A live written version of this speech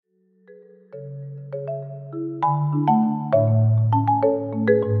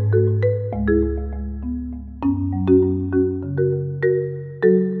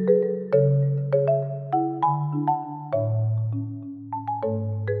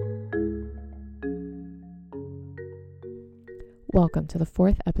Welcome to the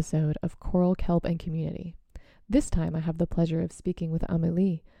fourth episode of Coral, Kelp, and Community. This time I have the pleasure of speaking with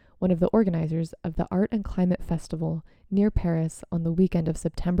Amélie, one of the organizers of the Art and Climate Festival near Paris on the weekend of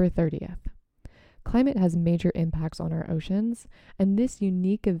September 30th. Climate has major impacts on our oceans, and this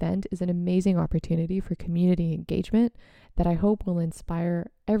unique event is an amazing opportunity for community engagement that I hope will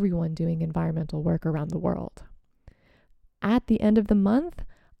inspire everyone doing environmental work around the world. At the end of the month,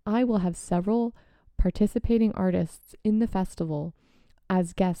 I will have several participating artists in the festival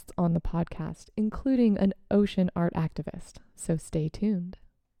as guests on the podcast, including an ocean art activist. So stay tuned.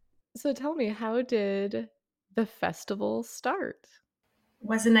 So tell me, how did the festival start?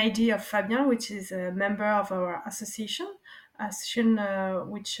 Was an idea of Fabien, which is a member of our association,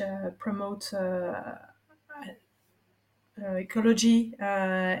 which promotes ecology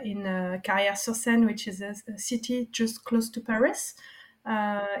in Carrière-sur-Seine, which is a city just close to Paris,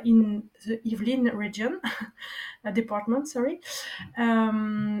 in the Yvelines region, a department, sorry.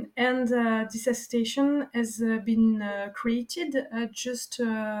 And this association has been created just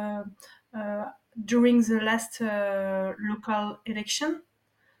during the last local election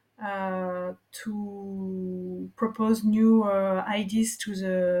to propose new ideas to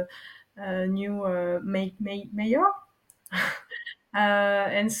the new mayor.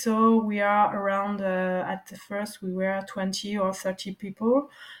 And so we are around, at first we were 20 or 30 people.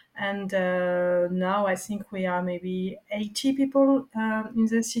 And now I think we are maybe 80 people in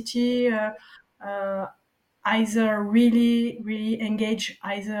the city, either really engaged,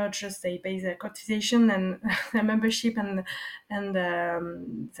 either just they pay their cotisation and their membership, and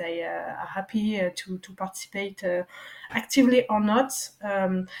they are happy to participate actively or not.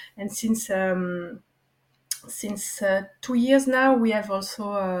 And since 2 years now, we have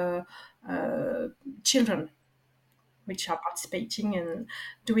also children which are participating and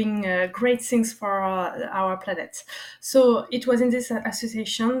doing great things for our planet. So it was in this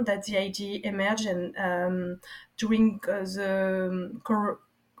association that the idea emerged, and during the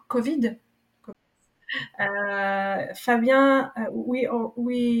COVID, Fabien,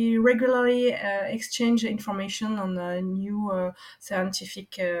 we regularly exchange information on new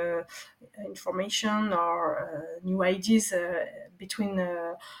scientific information or new ideas between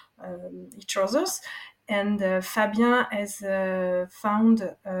each others. And Fabien has found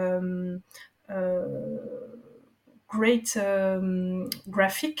great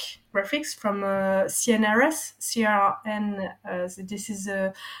graphics from CNRS. This is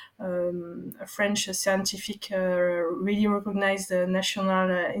a French scientific, really recognized national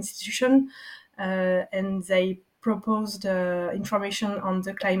institution, and they proposed information on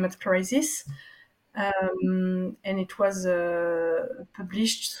the climate crisis. And it was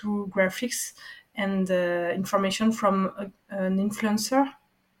published through graphics and information from an influencer,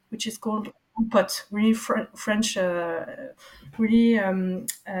 which is called Pot, really French, really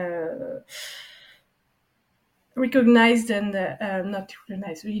recognized and not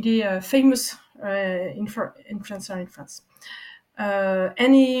recognized, really famous influencer in France.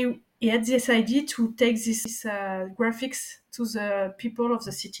 And he had this idea to take this graphics to the people of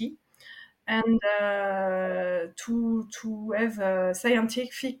the city, and to have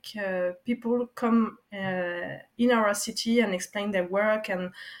scientific people come in our city and explain their work.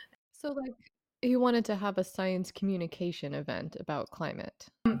 And So, he wanted to have a science communication event about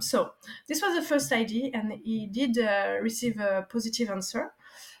climate. so this was the first idea, and he did receive a positive answer.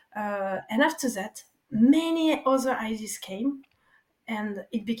 And after that, many other ideas came, and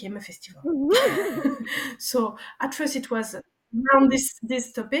it became a festival. So at first it was around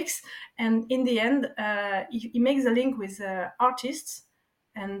these topics, and in the end, he makes a link with artists,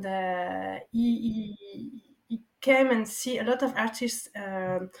 and he came and see a lot of artists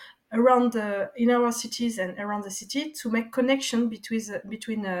around in our cities and around the city, to make connection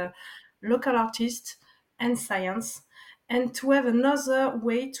between local artists and science, and to have another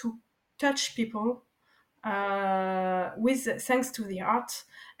way to touch people with thanks to the art,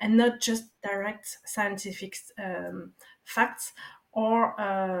 and not just direct scientific facts. Or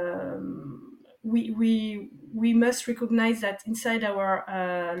we must recognize that inside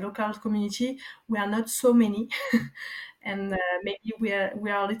our local community we are not so many, and maybe we are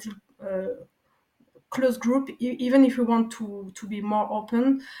a little close group. Even if we want to be more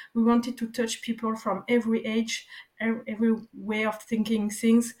open, we wanted to touch people from every age, every way of thinking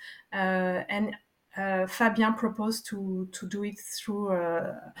things, and Fabien proposed to do it through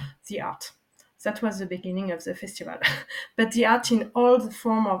the art. That was the beginning of the festival. But the art in all the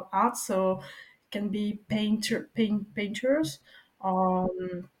form of art, so it can be painters, or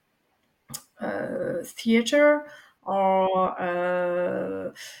theater,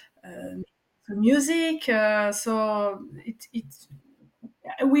 or music. So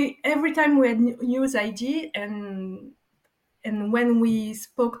we every time we had news idea, and when we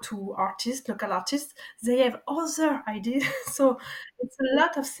spoke to artists, local artists, they have other ideas. So it's a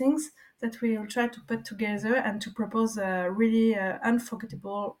lot of things that we will try to put together and to propose a really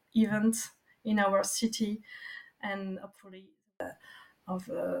unforgettable event in our city, and hopefully of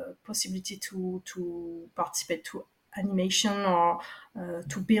possibility to participate to animation or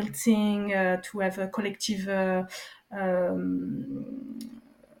to build thing, to have a collective um,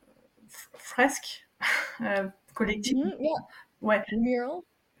 fresque, collective. Yeah, Ouais. mural,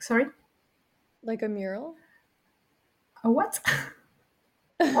 Sorry. like a mural. A what?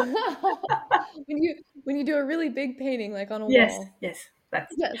 When you do a really big painting, like on a Yes, wall. yes,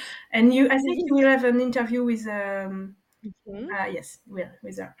 that's. Yes. And you, I think you will have an interview with. Mhm. Yes, will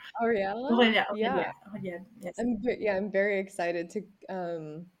with her. Ariella? Aurelia, Yeah. Aurelia, Aurelia. Yes. I'm very excited to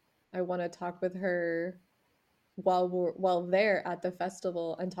I want to talk with her while there at the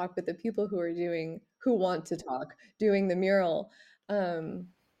festival and talk with the people who want to talk, doing the mural. Um,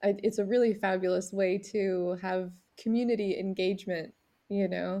 it's a really fabulous way to have community engagement, you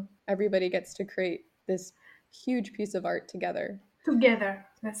know. Everybody gets to create this huge piece of art together. Together.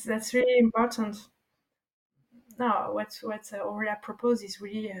 That's really important. No, what Aurelia proposed is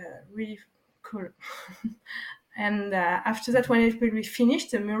really really cool. And after that, when it will be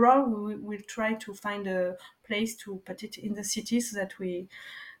finished, the mural, we will try to find a place to put it in the city so that we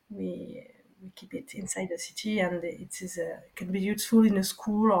we keep it inside the city, and it is can be useful in a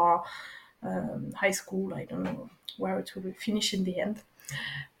school or high school. I don't know where it will finish in the end.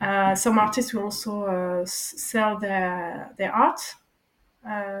 Some artists will also sell their art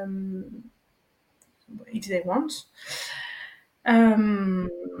um, if they want. And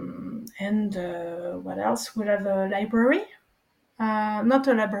what else? We'll have a library, not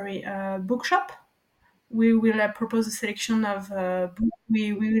a library, a bookshop. We will propose a selection of books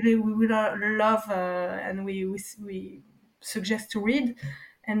we will love, and we suggest to read,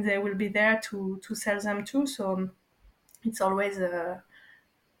 and they will be there to sell them too. So it's always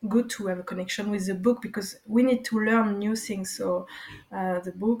good to have a connection with the book because we need to learn new things. So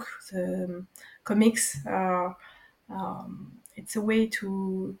the book, the comics, it's a way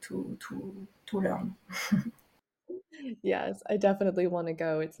to learn. Yes, I definitely want to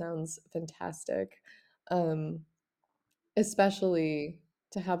go. It sounds fantastic. Um, Especially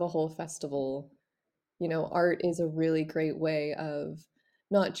to have a whole festival. You know, art is a really great way of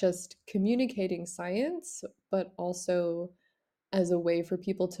not just communicating science, but also as a way for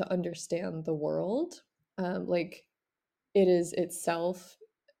people to understand the world. Like it is itself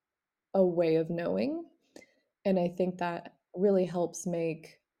a way of knowing. And I think that really helps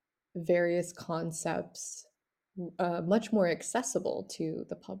make various concepts much more accessible to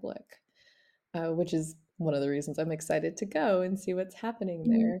the public, which is one of the reasons I'm excited to go and see what's happening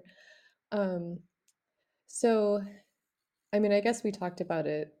Mm. there. Um, so, I mean, I guess we talked about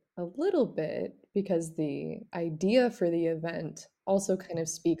it a little bit because the idea for the event also kind of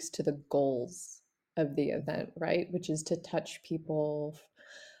speaks to the goals of the event, right? Which is to touch people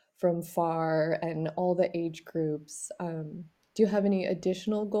from far and all the age groups. Do you have any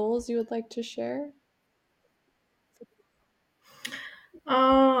additional goals you would like to share?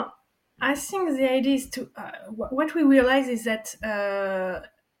 Uh, I think the idea is to what we realize is that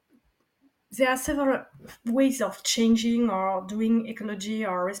there are several ways of changing or doing ecology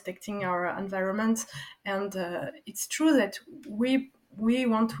or respecting our environment, and it's true that we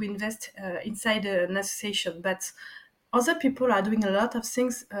want to invest inside an association, but other people are doing a lot of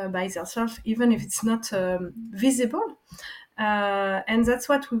things by themselves, even if it's not visible. And that's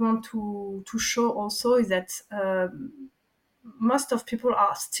what we want to show also is that most of people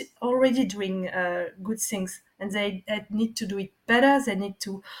are already doing good things, and they need to do it better. They need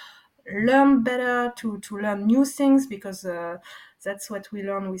to learn better, to learn new things, because that's what we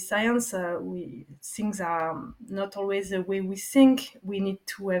learn with science. We Things are not always the way we think. We need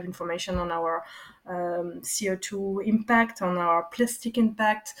to have information on our CO2 impact, on our plastic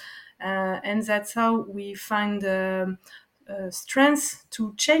impact, and that's how we find strength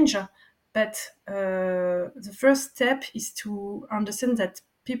to change. But the first step is to understand that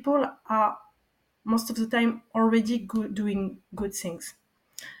people are most of the time already doing good things,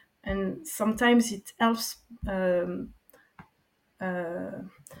 and sometimes it helps uh,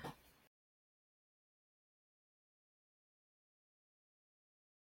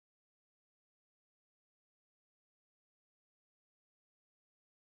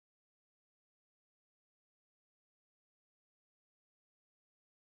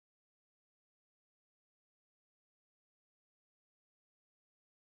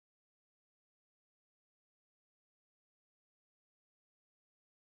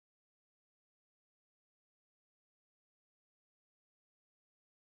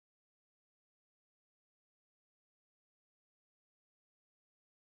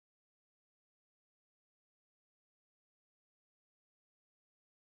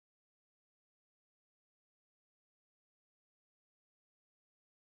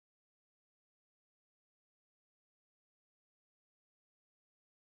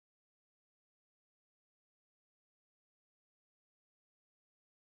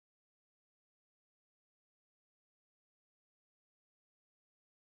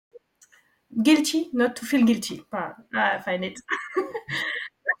 guilty, not to feel guilty. I find it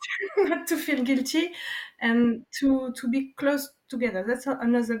not to feel guilty, and to be close together. That's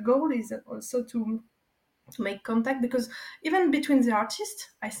another goal, is also to make contact, because even between the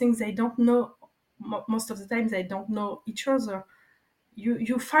artists, I think they don't know, most of the time they don't know each other.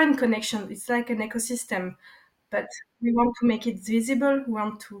 You find connection. It's like an ecosystem, but we want to make it visible. We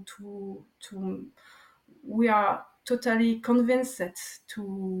want to we are totally convinced that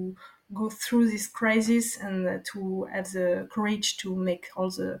to go through this crisis and to have the courage to make all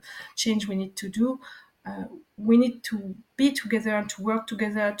the change we need to do, uh, we need to be together and to work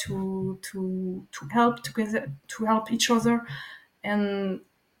together to help together, to help each other. And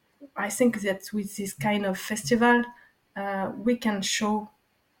I think that with this kind of festival, we can show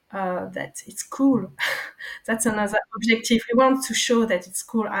that it's cool. That's another objective. We want to show that it's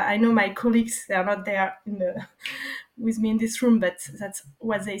cool. I know my colleagues, they are not there with me in this room, but that's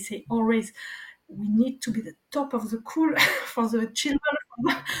what they say always. We need to be the top of the cool for the children,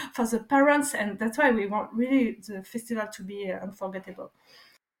 for the parents, and that's why we want really the festival to be unforgettable.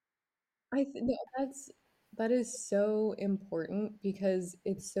 No, that is so important because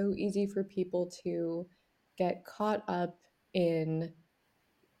it's so easy for people to get caught up in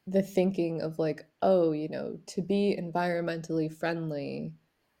the thinking of like, oh, to be environmentally friendly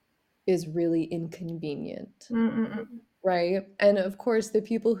is really inconvenient, Mm-mm-mm. right? And of course, the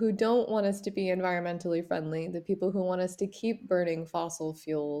people who don't want us to be environmentally friendly, the people who want us to keep burning fossil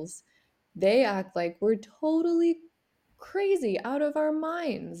fuels, they act like we're totally crazy out of our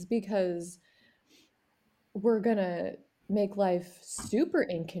minds because we're gonna make life super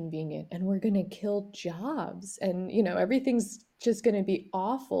inconvenient and we're gonna kill jobs and everything's just gonna be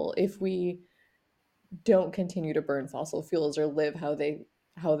awful if we don't continue to burn fossil fuels or live how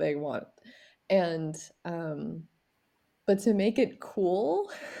they want. And but to make it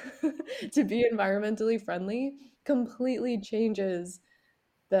cool to be environmentally friendly completely changes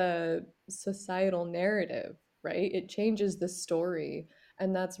the societal narrative, right? It changes the story,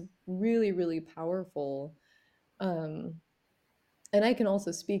 and that's really, really powerful. Um, and I can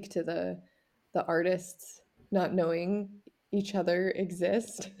also speak to the artists not knowing each other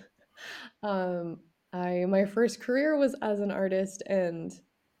exist. Um, I my first career was as an artist, and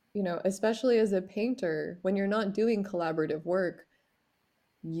especially as a painter, when you're not doing collaborative work,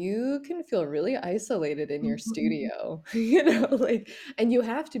 you can feel really isolated in your Mm-mm-mm. studio, like, and you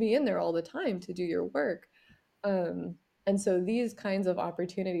have to be in there all the time to do your work. And so these kinds of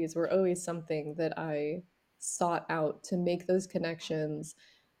opportunities were always something that I sought out to make those connections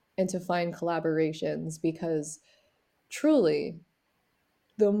and to find collaborations because truly,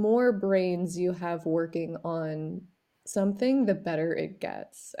 the more brains you have working on something, the better it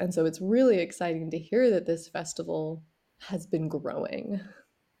gets. And so it's really exciting to hear that this festival has been growing.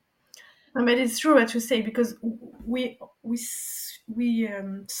 But it's true what you say, because we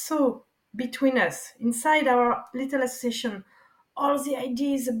saw between us inside our little association all the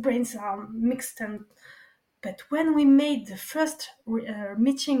ideas, the brains are mixed, and but when we made the first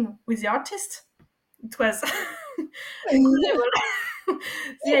meeting with the artist, it was incredible.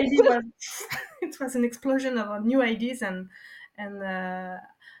 The idea was it was an explosion of new ideas, and I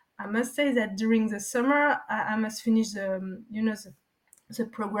must say that during the summer I must finish the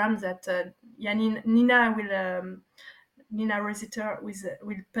program that Nina will Nina Rositer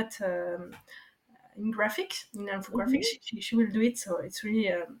will put in graphic, in infographic. Mhm. She will do it, so it's really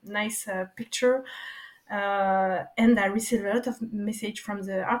a nice picture. And I receive a lot of message from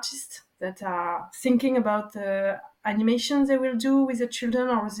the artists that are thinking about the animation they will do with the children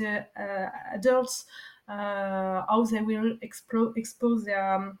or the adults, how they will expose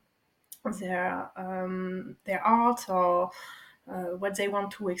their art, or what they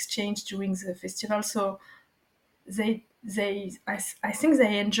want to exchange during the festival. So I think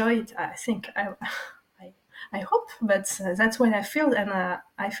they enjoy it. I think I, I hope, but that's what I feel, and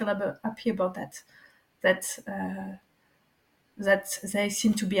I feel happy about that. That that they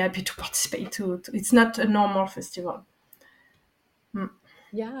seem to be happy to participate. It's not a normal festival. Mm.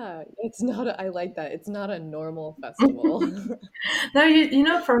 Yeah, it's not I like that. It's not a normal festival.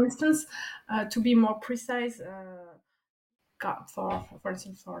 Now for instance, to be more precise, for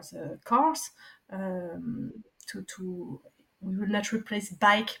instance, for the cars, to we will not replace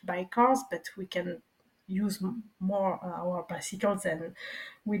bike by cars, but we can use more our bicycles than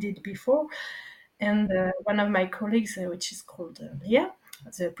we did before. And one of my colleagues, which is called Ria,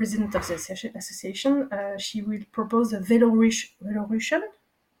 the president of the association, she will propose a Velorution.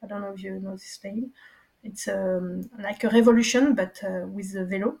 I don't know if you know this name. It's like a revolution, but with the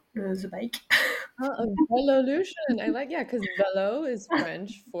velo, the bike. A Velolution. I like, yeah, because velo is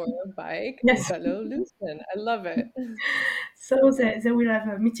French for bike. Yes. Velolution. I love it. So they will have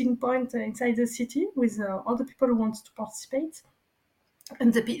a meeting point inside the city with all the people who want to participate,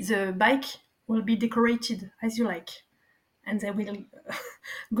 and the bike will be decorated as you like, and they will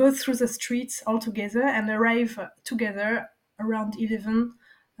go through the streets all together and arrive together around 11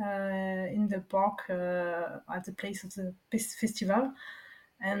 in the park at the place of the festival,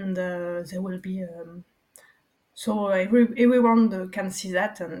 and there will be so everyone can see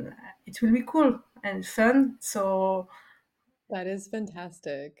that, and it will be cool and fun. So That is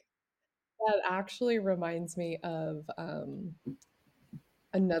fantastic. That actually reminds me of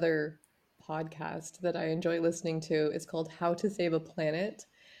another podcast that I enjoy listening to. It's called How to Save a Planet,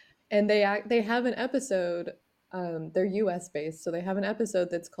 and they have an episode. They're U.S. based, so they have an episode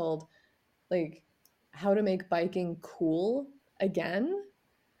that's called like How to Make Biking Cool Again.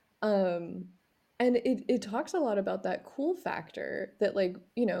 Um, and it talks a lot about that cool factor that, like,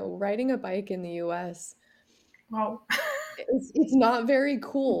 riding a bike in the US, wow. it's not very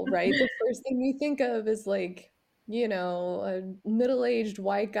cool, right? The first thing you think of is like, a middle-aged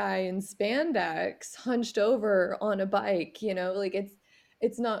white guy in spandex hunched over on a bike, like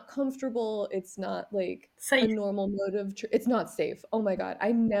it's not comfortable, it's not like a Safe. normal mode of it's not safe. Oh my God,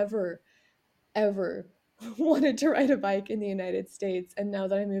 I never ever wanted to ride a bike in the United States, and now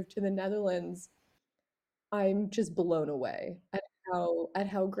that I moved to the Netherlands, I'm just blown away at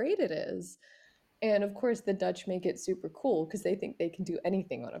how great it is. And of course, the Dutch make it super cool because they think they can do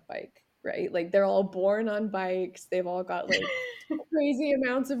anything on a bike, right? Like they're all born on bikes. They've all got like crazy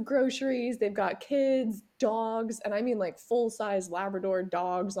amounts of groceries. They've got kids, dogs, and I mean like full-size Labrador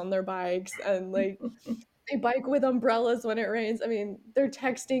dogs on their bikes, and like they bike with umbrellas when it rains. I mean, they're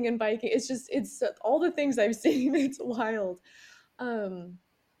texting and biking. It's all the things I've seen. It's wild. Um,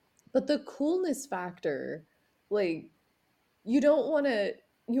 but the coolness factor, like you don't want to,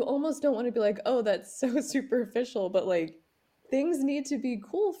 you almost don't want to be like, oh, that's so superficial, but like things need to be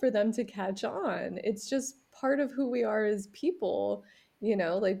cool for them to catch on. It's just part of who we are as people,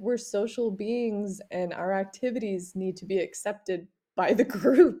 like we're social beings and our activities need to be accepted by the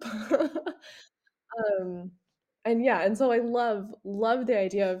group. Um, and yeah, and so I love the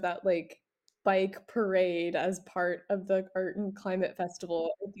idea of that like bike parade as part of the Art and Climate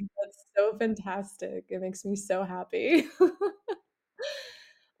Festival. I think that's so fantastic. It makes me so happy.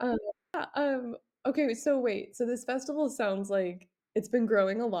 Um, yeah, okay, so wait, so this festival sounds like it's been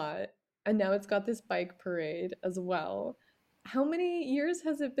growing a lot, and now it's got this bike parade as well. How many years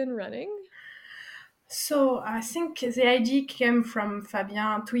has it been running? So I think the idea came from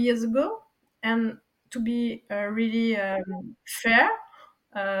Fabien 2 years ago, and to be really fair,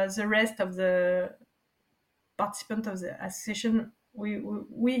 the rest of the participants of the association,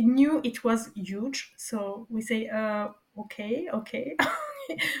 we knew it was huge, so we say, okay, okay,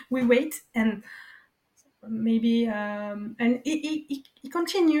 we wait, and maybe and he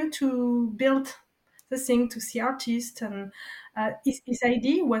continued to build the thing to see artists, and his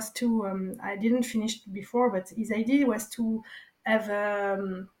idea was to I didn't finish before, but his idea was to have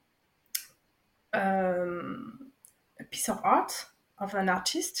a piece of art of an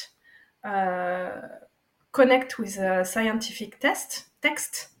artist, uh, connect with a scientific text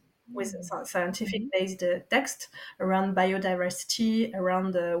with Mm. scientific Mhm. based text around biodiversity,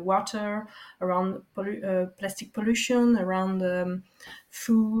 around water, around plastic pollution, around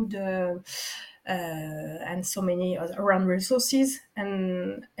food, and so many other, around resources,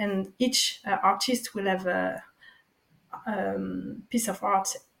 and each artist will have a piece of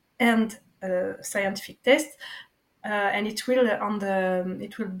art and a scientific test, and it will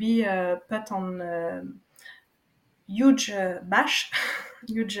be put on huge bash,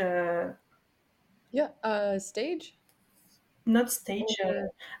 huge Yeah, stage not stage, or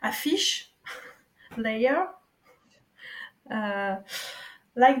affiche layer, uh,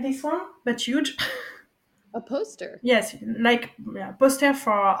 like this one, but huge. a poster. Yes, like poster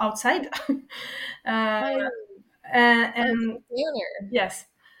for outside, uh, I Oh, it's and a banner. yes,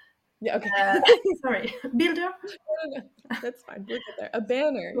 Yeah, okay. uh, sorry, builder. No, no, that's fine. We'll get there. A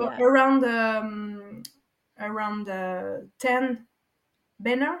banner, So yeah. around 10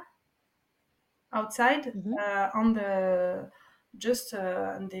 banner outside, Mhm. on the just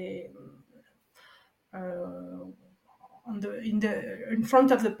on the uh, on the in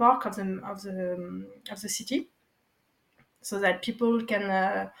front of the park of the city, so that people can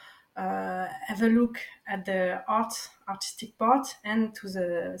have a look at the artistic part and to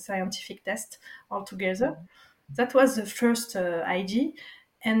the scientific test all together. Mhm. That was the first idea,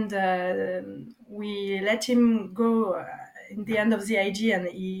 and we let him go. in the end of the IG, and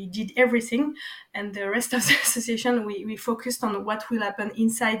he did everything. And the rest of the association, we focused on what will happen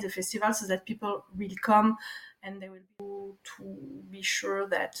inside the festival, so that people will come and they will to be sure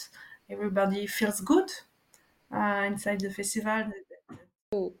that everybody feels good inside the festival.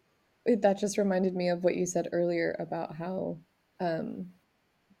 So that just reminded me of what you said earlier about how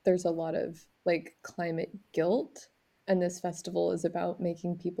there's a lot of like climate guilt, and this festival is about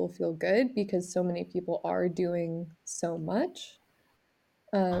making people feel good because so many people are doing so much.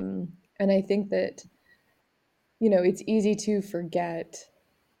 And I think that, it's easy to forget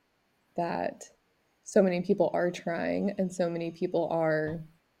that so many people are trying and so many people are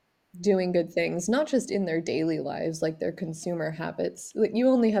doing good things, not just in their daily lives, like their consumer habits. Like you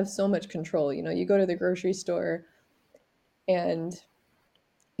only have so much control. You go to the grocery store, and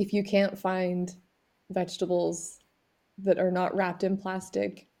if you can't find vegetables that are not wrapped in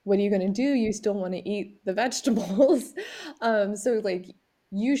plastic, what are you going to do? You still want to eat the vegetables. So, like,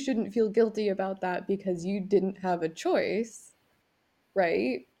 you shouldn't feel guilty about that because you didn't have a choice,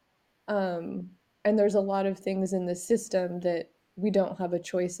 right? And there's a lot of things in the system that we don't have a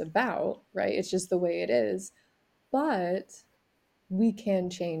choice about, right? It's just the way it is. But we can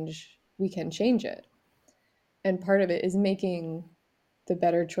change it. And part of it is making the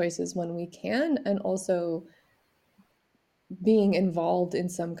better choices when we can, and also being involved in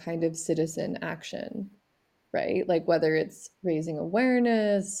some kind of citizen action, right? Like whether it's raising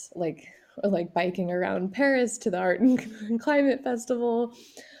awareness, or like biking around Paris to the Art and Climate Festival,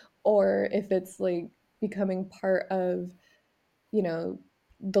 or if it's like becoming part of, you know,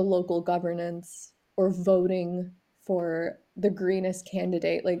 the local governance or voting for the greenest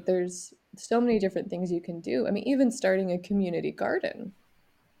candidate. Like there's so many different things you can do. I mean, even starting a community garden,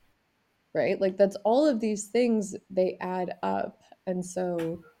 right? Like that's all of these things, they add up. And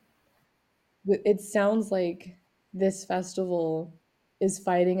so it sounds like this festival is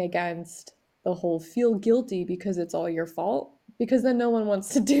fighting against the whole feel guilty because it's all your fault, because then no one wants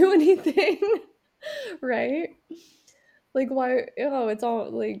to do anything, right? Like why, it's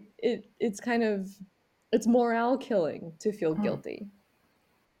all like it's kind of, it's morale killing to feel guilty.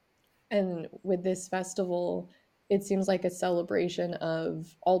 And with this festival, it seems like a celebration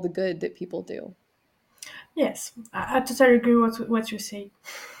of all the good that people do. Yes, I totally agree with what you say.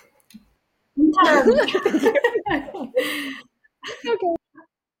 Entirely. Thank you.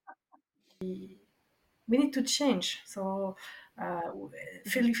 Okay. We need to change. So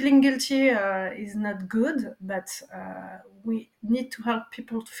feeling guilty is not good, but we need to help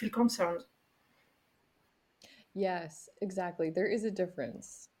people to feel concerned. Yes, exactly. There is a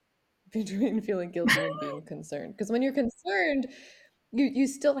difference between feeling guilty and being concerned. Because when you're concerned, you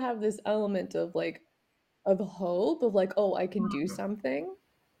still have this element of like of hope of like, oh, I can do something.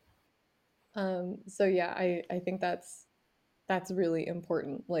 So yeah, I think that's really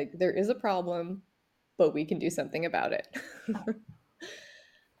important. Like there is a problem, but we can do something about it.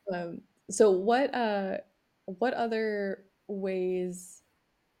 Um, so what other ways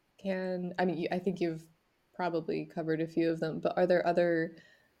can, I mean, I think you've probably covered a few of them, but are there other,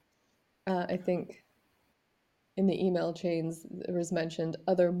 I think in the email chains there was mentioned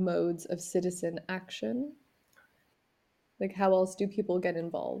other modes of citizen action. Like how else do people get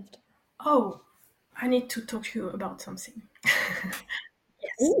involved? Oh, I need to talk to you about something.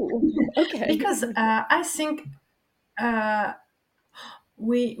 Yes, Ooh, okay. because I think uh,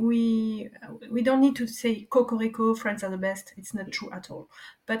 we don't need to say cocorico, friends are the best. It's not true at all.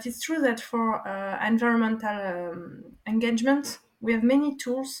 But it's true that for environmental engagement, we have many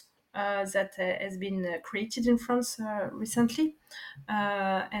tools that has been created in France recently,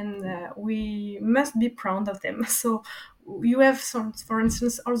 and we must be proud of them. So you have some, for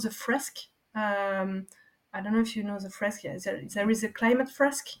instance, all the fresk. I don't know if you know the fresk. Yeah, there is a climate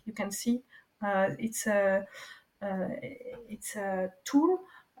fresk. You can see it's a it's a tool,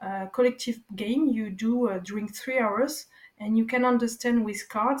 a collective game you do during 3 hours, and you can understand with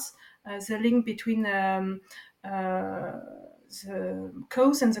cards the link between the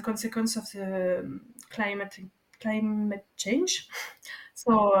cause and the consequence of the climate change.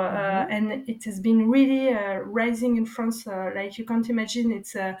 So Mhm. and it has been really rising in France, like you can't imagine.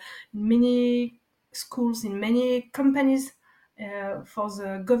 It's in many schools, in many companies, for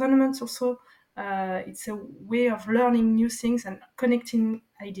the government also. It's a way of learning new things and connecting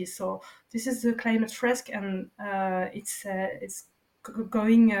ideas. So this is the climate fresk, and it's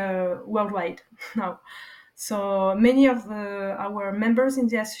going worldwide now. So many of our members in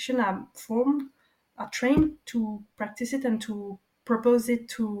the association are trained to practice it and to propose it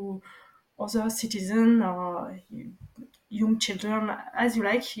to other citizens or young children, as you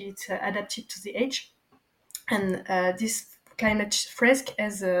like. It's adapted to the age. And this climate fresque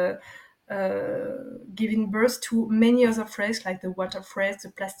has given birth to many other fresques, like the water fresque,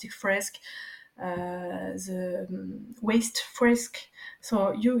 the plastic fresque, the waste fresque. So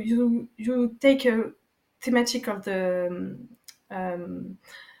you take a thematic of the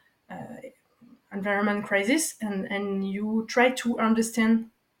environment crisis, and you try to understand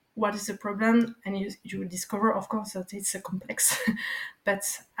what is the problem, and you discover, of course, that it's a complex. But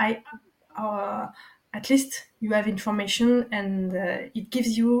I at least you have information, and it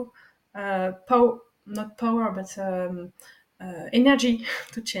gives you power, not power, but energy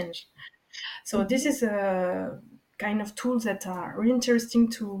to change. So this is a kind of tools that are really interesting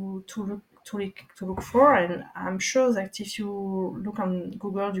to look for, and I'm sure that if you look on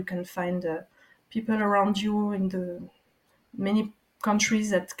Google, you can find people around you in the many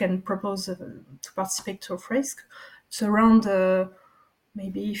countries that can propose to participate to a fresque. It's around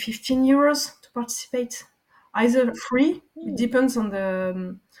maybe 15 euros to participate, either free. It depends on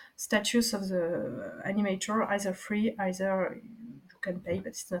the status of the animator. Either free, either you can pay, but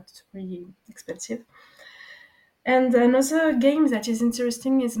it's not really expensive. And another game that is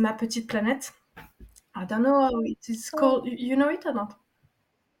interesting is Ma Petite Planète. I don't know how it is Oh, called. You know it or not?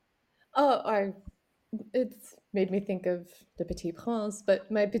 oh, it's made me think of the Petit Prince, but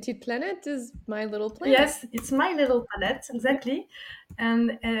My Petite Planète is My Little Planet. Yes, it's My Little Planet, Yeah. exactly.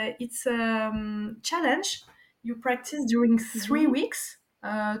 And it's a challenge you practice during three Hmm. weeks,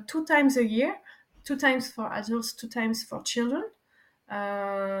 2 times a year, 2 times for adults, 2 times for children.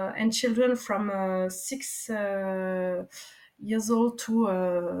 And children from 6 years old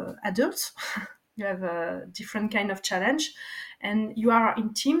to adults. You have a different kind of challenge, and you are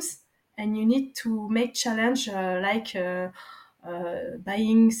in teams, and you need to make challenge like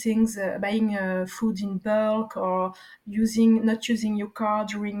buying things, buying food in bulk, or not using your car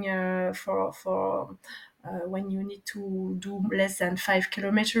during for when you need to do less than 5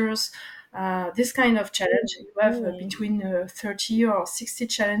 kilometers. This kind of challenge, you have Mm. between 30 or 60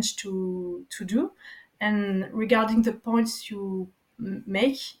 challenge to do. And regarding the points you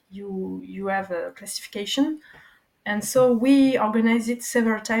make, you have a classification. And so we organize it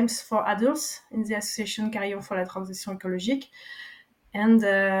several times for adults in the association Carillon for la Transition Écologique, and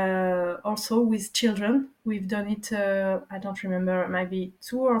also with children. We've done it, I don't remember, maybe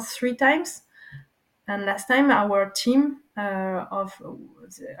 2 or 3 times. And last time, our team of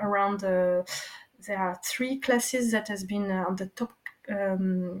around there are 3 classes that has been on the top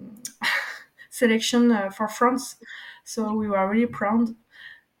um, selection for France. So we were really proud,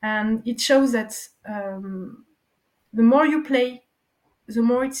 and it shows that the more you play, the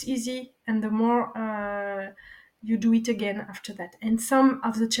more it's easy, and the more you do it again after that. And some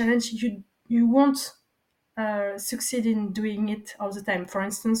of the challenge you won't succeed in doing it all the time. For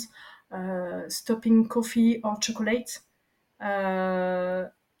instance, stopping coffee or chocolate uh,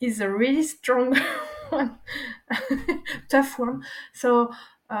 is a really strong one, tough one. So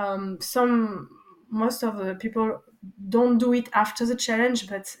some most of the people don't do it after the challenge,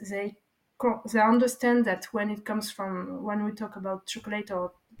 but they understand that when we talk about chocolate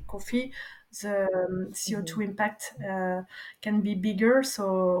or coffee, the CO2 Hmm. impact can be bigger.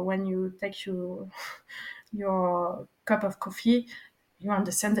 So when you take your cup of coffee, you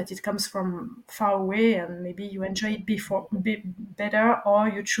understand that it comes from far away, and maybe you enjoy it better, or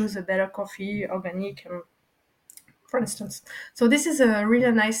you choose a better coffee, organic, for instance. So this is a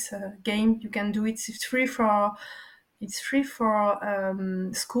really nice game. You can do it. It's free for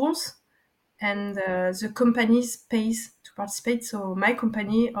schools, and the companies pays to participate. So my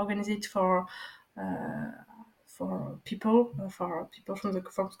company organizes it for people from the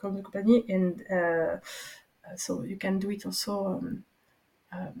company, and so you can do it also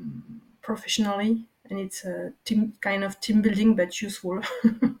professionally, and it's a kind of team building, but useful.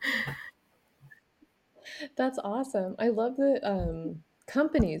 That's awesome. I love that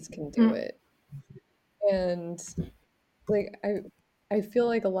companies can do Mm, it. And like I feel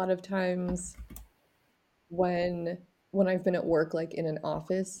like a lot of times when I've been at work like in an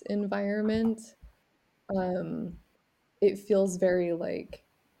office environment, um it feels very like,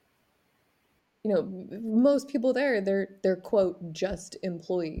 most people there, they're quote just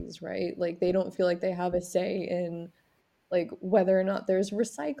employees, right? Like they don't feel like they have a say in like whether or not there's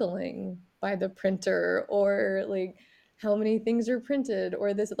recycling by the printer, or like how many things are printed,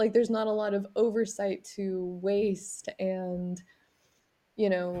 or this, like there's not a lot of oversight to waste and you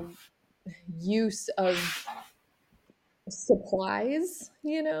know use of supplies,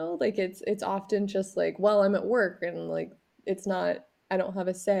 like it's often just like, well, I'm at work and like it's not, I don't have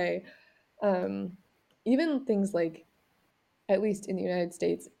a say. um Even things like, at least in the United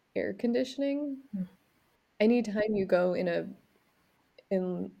States, air conditioning, anytime you go in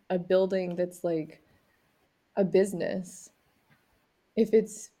a building that's like a business, if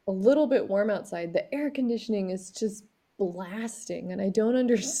it's a little bit warm outside, the air conditioning is just blasting and I don't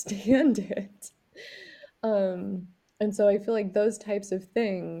understand it. Um, and so I feel like those types of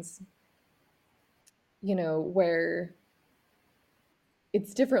things, where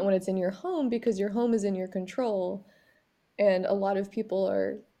it's different when it's in your home because your home is in your control, and a lot of people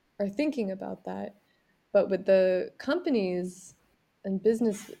are thinking about that. But with the companies and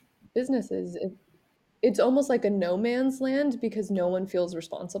businesses, it's almost like a no man's land because no one feels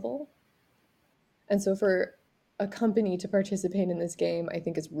responsible. And so for a company to participate in this game, I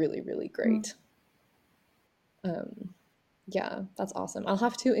think is really, really Mm. great. Um, yeah, that's awesome. I'll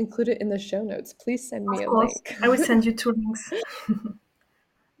have to include it in the show notes. Please send me Of a course, link. I will send you two links.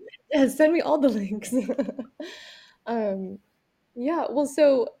 Yeah, send me all the links. um, yeah, well,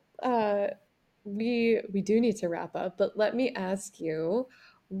 so uh, we do need to wrap up, but let me ask you,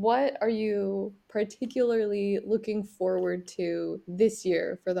 what are you particularly looking forward to this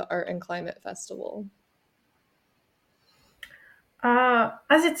year for the Art and Climate Festival?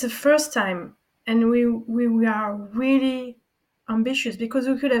 As it's the first time, and we are really ambitious because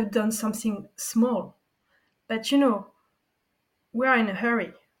we could have done something small, but we are in a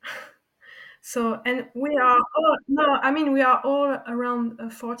hurry. So, and we are all, no, I mean, we are all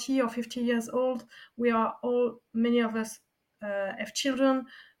around 40 or 50 years old. We are all, many of us have children.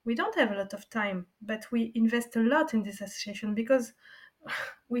 We don't have a lot of time, but we invest a lot in this association because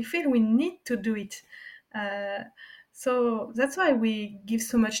we feel we need to do it. Uh, so that's why we give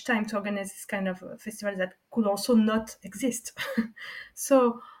so much time to organize this kind of festival that could also not exist.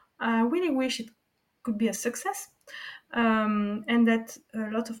 So I really wish it could be a success, and that a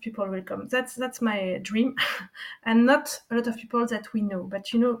lot of people will come. That's my dream, and not a lot of people that we know, but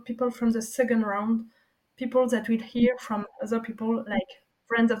people from the second round, people that will hear from other people, like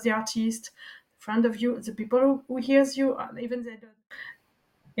friends of the artist, friend of you, the people who hears you, even they don't,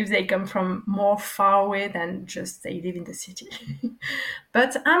 if they come from more far away than just they live in the city.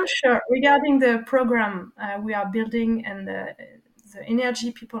 But I'm sure regarding the program we are building and the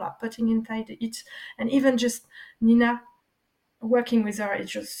energy people are putting inside it, and even just Nina working with her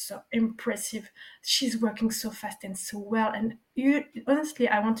is just so impressive. She's working so fast and so well. And honestly,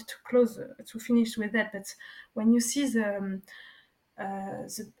 I wanted to to finish with that. But when you see the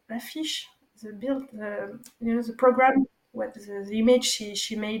affiche, the build, the program, what the image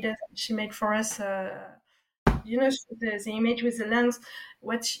she made for us, the image with the lens,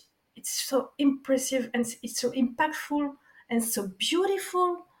 what she, it's so impressive and it's so impactful and so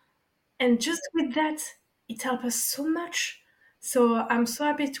beautiful, and just with that it helped us so much. So I'm so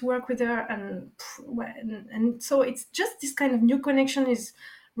happy to work with her, and so it's just this kind of new connection is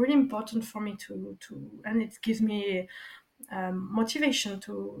really important for me to and it gives me motivation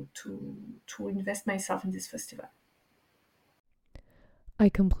to invest myself in this festival. I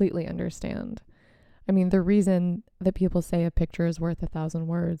completely understand. I mean, the reason that people say a picture is worth 1,000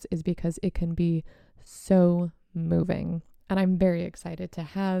 words is because it can be so moving. And I'm very excited to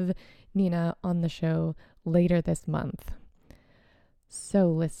have Nina on the show later this month. So,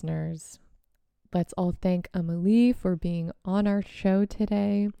 listeners, let's all thank Amelie for being on our show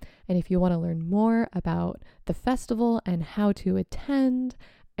today. And if you want to learn more about the festival and how to attend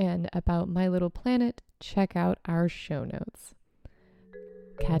and about My Little Planet, check out our show notes.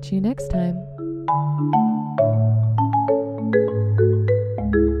 Catch you next time.